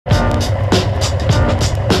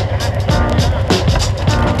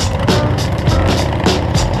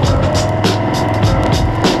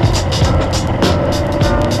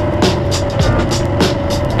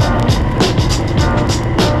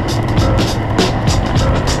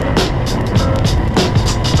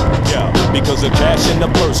Because of cash in the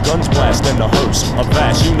purse, guns blast in the hearse. A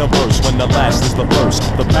vast universe when the last is the first.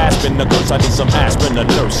 The past been the curse, I need some aspirin, a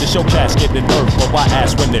nurse. It's your casket and earth, but why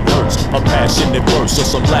ask when it hurts? A passionate verse or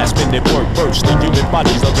some last minute work first. The human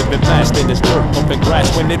body's a living blast in this dirt. Pumping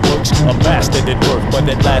grass when it works, a bastard at work. But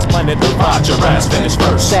at last planet Earth, ride your ass, finish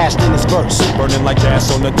first. Stashed in his verse, burning like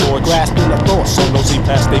gas on the torch. grasping the thought, So nosy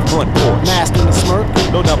past they front porch. masked in the smirk.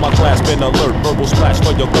 No doubt my class been alert. Verbal splash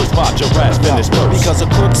for your thirst, ride your ass, finish first. Because of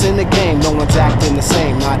crooks in the game, no one's acting the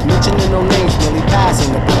same. Not mentioning no names, really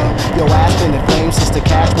passing the blame. Your ass been in flames since the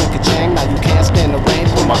cash went ka-chang. Now you can't stand the rain,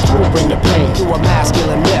 for my crew bring the pain. Through a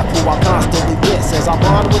masculine myth, who I constantly diss. As I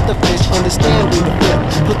bond with the fish, understand we the fifth.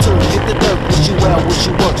 Platoon, hit the dirt, wish you well, wish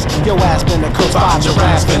you works. Your ass been a curse, ride your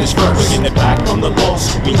ass, finish first. Bringing it back from the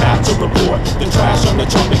loss, we have to report the trash on the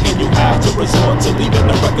trumpet, and you have to resort to leaving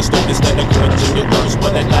the record store instead of quenching your thirst.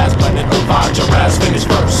 But at last, planet Earth, ride your ass, finish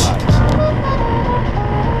first.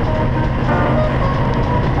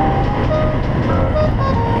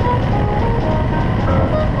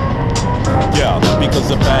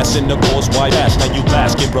 Because of passing the course, white ass, now you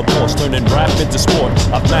bask in remorse, turning rap into sport.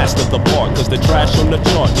 I've mastered the part, cause the trash on the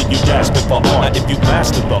chart, then you gasping for art. Now if you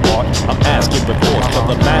mastered the art, I'm asking for force. Till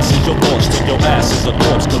the mass is your loss, till your ass is a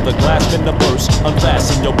corpse. Till the glass in the verse,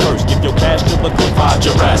 unfasten your purse. Give your cash to the court, ride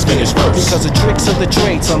your ass, finish first. Because of tricks of the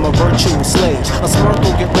trades, I'm a virtual slave. A smirk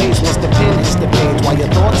will get raised once the pen hits the page. While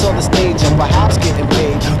your thoughts on the stage and perhaps getting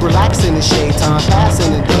paid. Relax in the shade, time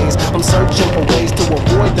passing in days. I'm searching for ways to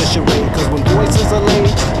avoid the charade. Cause when voices are laid,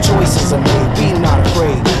 choices are made, be not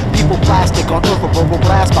afraid. People plastic on earth, a verbal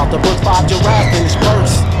blast about the birth, five giraffe in his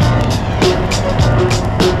verse.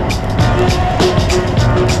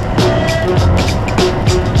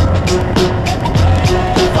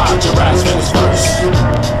 Five giraffes in his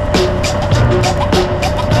verse.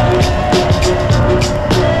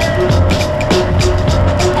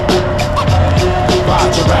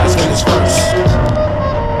 Five giraffes in his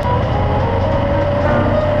verse.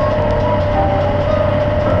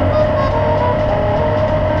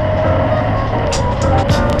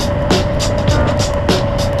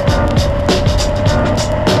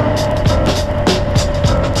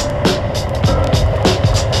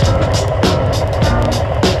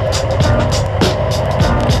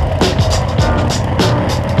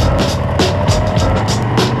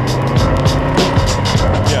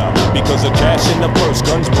 Because of cash in the purse,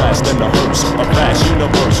 guns blast in the hearse. A vast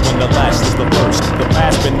universe when the last is the first. The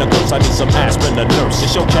past been the curse, I need some aspirin, a nurse.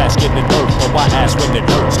 It's your casket and earth, but why ask when it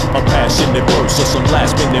hurts? A passionate verse or some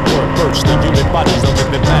last minute work first. The human body's a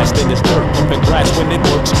living blast in this dirt. Pumping grass when it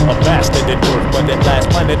works, a bastard at work. But at last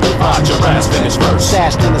planet Earth, ride your ass, finish first.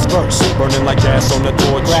 Stashed in his verse, burning like gas on the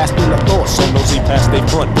torch. grasping the thought, So nosy past they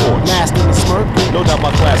front porch. masked in the smirk. No doubt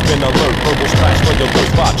my class been alert. Verbal splash for your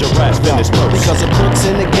thirst, ride your ass, finish first. Because of crooks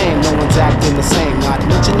in the game, no one's acting the same. Not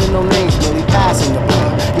mentioning no names, really passing the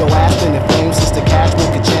blame. Your ass been in flames since the cash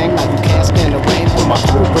went ka-chang. Now you can't stand the rain, for my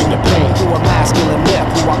crew bring the pain. Through a masculine myth,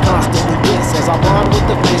 who I constantly diss. As I bond with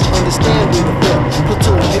the fish, understand we the fifth.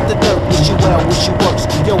 Platoon, hit the dirt, wish you well, wish you works.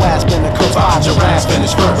 Your ass been a curse, ride your ass,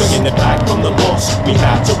 finish first. Bringing it back from the loss, we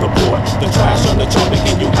have to report the trash on the trumpet,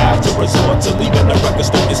 and you have to resort to leaving the record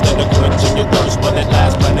store instead of quenching your thirst. But at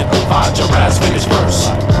last, planet Earth, ride your ass, finish first.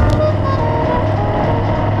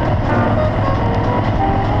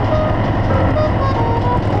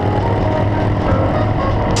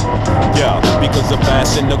 Because of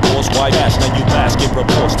passing the course, white ass, now you bask in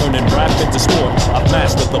remorse, turning rap into sport. I've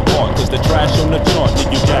mastered the part, cause the trash on the chart,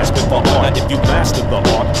 then you gasping for art. Now if you mastered the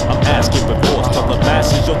art, I'm asking for force. Till the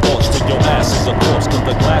mass is your thoughts, till your ass is a corpse. Cause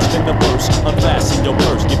the glass in the verse, unfasten your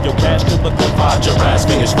purse. Give your cash to the court, ride your ass,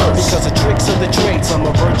 finish first. Because of tricks of the trades, I'm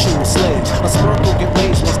a virtual slave. A smirk will get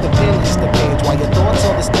raised once the pen hits the page. While your thoughts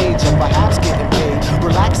on the stage and perhaps getting paid.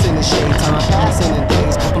 Relax in the shade, time passing in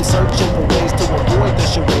days. I'm searching for ways to avoid the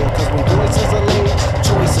charade.